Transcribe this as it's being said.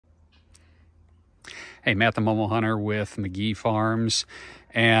Hey, Matt the Mobile Hunter with McGee Farms,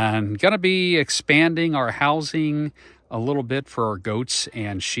 and going to be expanding our housing a little bit for our goats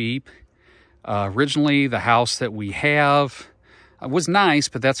and sheep. Originally, the house that we have was nice,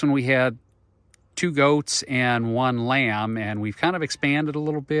 but that's when we had 2 goats and 1 lamb, and we've kind of expanded a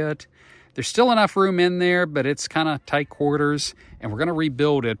little bit. There's still enough room in there, but it's kind of tight quarters, and we're going to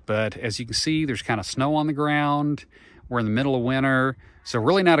rebuild it. But as you can see, there's kind of snow on the ground. We're in the middle of winter, so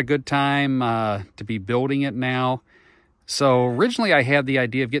really not a good time to be building it now. So originally I had the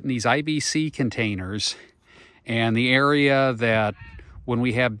idea of getting these IBC containers, and the area that when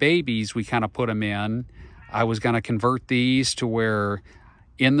we have babies, we kind of put them in. I was going to convert these to where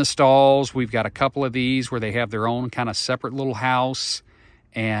in the stalls, we've got a couple of these where they have their own kind of separate little house,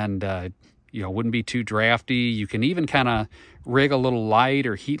 and wouldn't be too drafty. You can even kind of rig a little light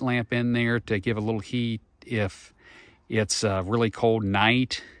or heat lamp in there to give a little heat if it's a really cold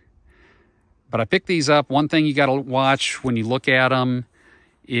night. But I picked these up. One thing you got to watch when you look at them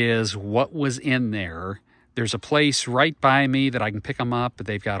is what was in there. There's a place right by me that I can pick them up, but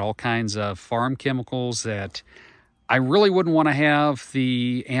they've got all kinds of farm chemicals that I really wouldn't want to have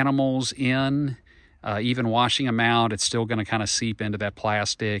the animals in. Even washing them out, it's still going to kind of seep into that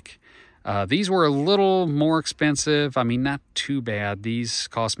plastic. These were a little more expensive. I mean, not too bad. These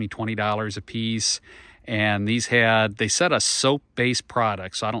cost me $20 a piece. And they said a soap-based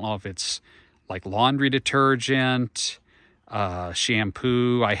product. So I don't know if it's like laundry detergent,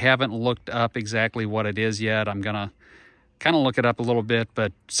 shampoo. I haven't looked up exactly what it is yet. I'm going to kind of look it up a little bit,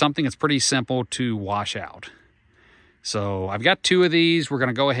 but something that's pretty simple to wash out. So I've got 2 of these. We're going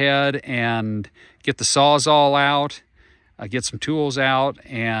to go ahead and get the Sawzall out, get some tools out,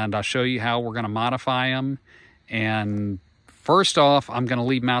 and I'll show you how we're going to modify them. And first off, I'm going to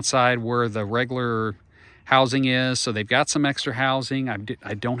leave them outside where the regular housing is. So they've got some extra housing.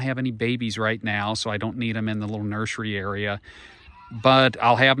 I don't have any babies right now, so I don't need them in the little nursery area. But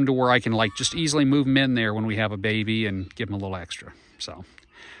I'll have them to where I can just easily move them in there when we have a baby and give them a little extra. So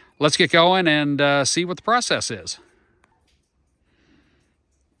let's get going and see what the process is.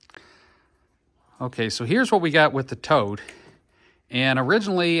 Okay, so here's what we got with the tote. And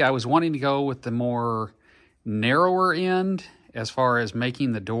originally I was wanting to go with the more narrower end as far as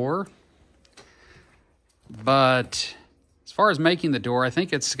making the door. But as far as making the door, I think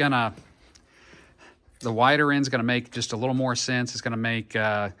the wider end's gonna make just a little more sense. It's gonna make,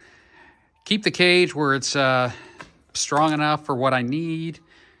 keep the cage where it's strong enough for what I need,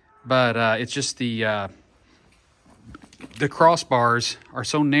 but it's just the crossbars are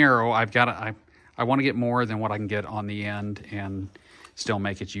so narrow, I want to get more than what I can get on the end and still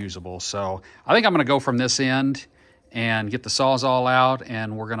make it usable. So I think I'm going to go from this end and get the Sawzall out,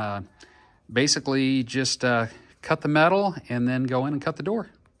 and we're going to basically just cut the metal and then go in and cut the door.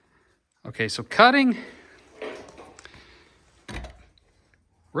 Okay, so cutting,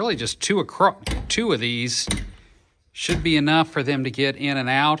 really just two of these should be enough for them to get in and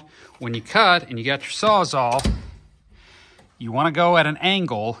out. When you cut and you got your Sawzall, you want to go at an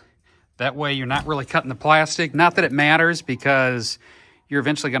angle. That way you're not really cutting the plastic. Not that it matters, because you're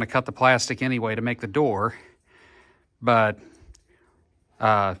eventually going to cut the plastic anyway to make the door. But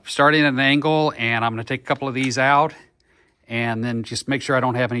starting at an angle, and I'm going to take a couple of these out and then just make sure I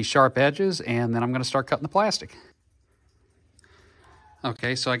don't have any sharp edges, and then I'm going to start cutting the plastic.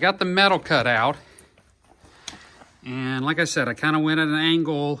 Okay, so I got the metal cut out. And like I said, I kind of went at an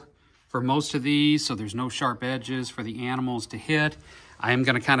angle for most of these so there's no sharp edges for the animals to hit. I am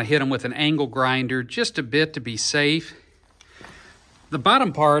going to kind of hit them with an angle grinder just a bit to be safe. The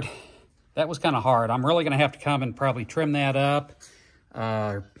bottom part, that was kind of hard. I'm really going to have to come and probably trim that up.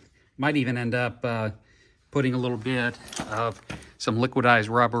 Might even end up putting a little bit of some liquidized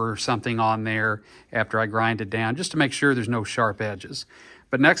rubber or something on there after I grind it down, just to make sure there's no sharp edges.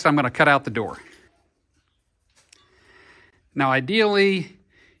 But next I'm going to cut out the door. Now ideally,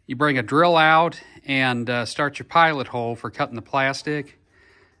 you bring a drill out and start your pilot hole for cutting the plastic.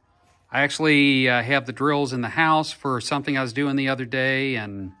 I actually have the drills in the house for something I was doing the other day,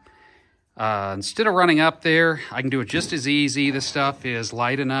 and instead of running up there, I can do it just as easy. This stuff is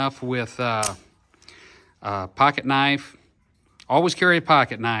light enough with a pocket knife. Always carry a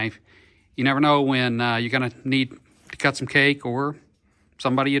pocket knife. You never know when you're going to need to cut some cake or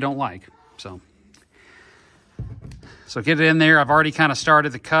somebody you don't like. So get it in there. I've already kind of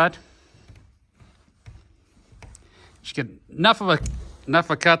started the cut. Just get enough of a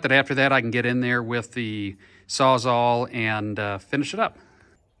cut that after that I can get in there with the Sawzall and finish it up.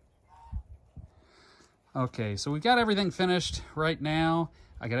 Okay, so we've got everything finished right now.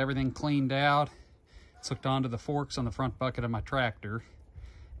 I got everything cleaned out. It's hooked onto the forks on the front bucket of my tractor.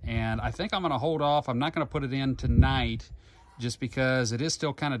 And I think I'm going to hold off. I'm not going to put it in tonight just because it is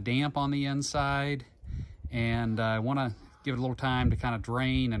still kind of damp on the inside. And I want to give it a little time to kind of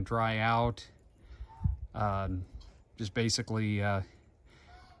drain and dry out. Just basically, you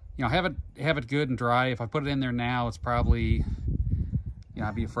know, have it good and dry. If I put it in there now, it's probably, you know,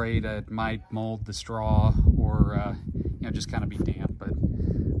 I'd be afraid it might mold the straw or, you know, just kind of be damp.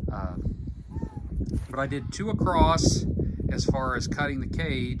 But I did 2 across as far as cutting the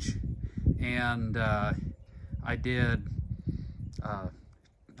cage, and I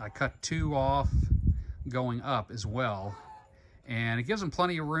cut 2 off going up as well, and it gives them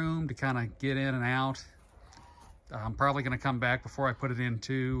plenty of room to kind of get in and out. I'm probably going to come back before I put it in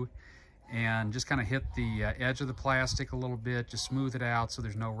too and just kind of hit the edge of the plastic a little bit, just smooth it out so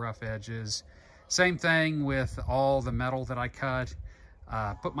there's no rough edges. Same thing with all the metal that I cut.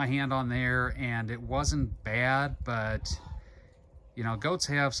 Put my hand on there and it wasn't bad, but you know, goats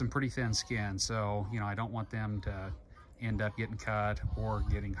have some pretty thin skin, so you know, I don't want them to end up getting cut or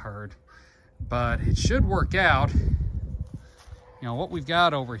getting hurt. But it should work out. You know, what we've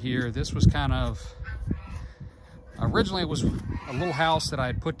got over here, this was kind of, originally it was a little house that I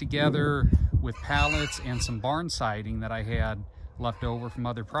had put together with pallets and some barn siding that I had left over from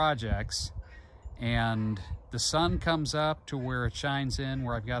other projects. And the sun comes up to where it shines in,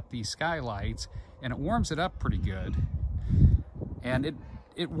 where I've got these skylights, and it warms it up pretty good. And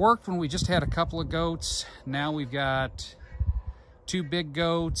it worked when we just had a couple of goats. Now we've got 2 big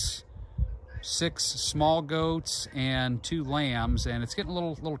goats, 6 small goats, and 2 lambs, and it's getting a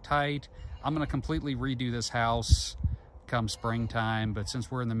little tight. I'm gonna completely redo this house come springtime, but since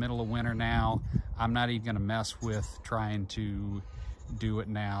we're in the middle of winter now, I'm not even gonna mess with trying to do it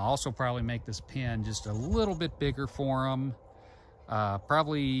now. Also probably make this pen just a little bit bigger for them.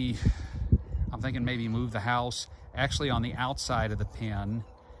 Probably, I'm thinking maybe move the house actually on the outside of the pen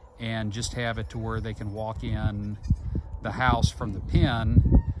and just have it to where they can walk in the house from the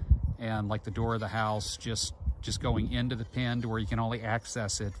pen, and like the door of the house just going into the pen to where you can only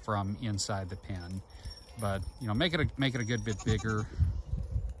access it from inside the pen. But you know, make it a good bit bigger.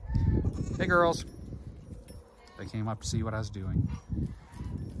 Hey girls, they came up to see what I was doing.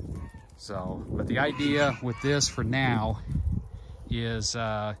 So, but the idea with this for now is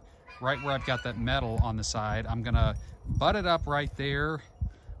right where I've got that metal on the side, I'm gonna butt it up right there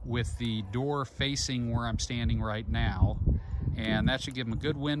with the door facing where I'm standing right now. And that should give them a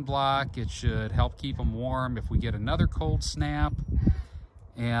good wind block. It should help keep them warm if we get another cold snap,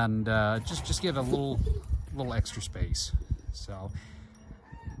 and just give it a little extra space. So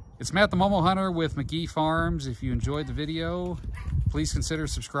it's Matt the Momo Hunter with McGee Farms. If you enjoyed the video, please consider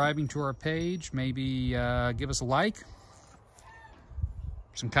subscribing to our page. Maybe give us a like,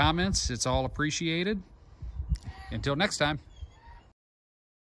 some comments. It's all appreciated. Until next time.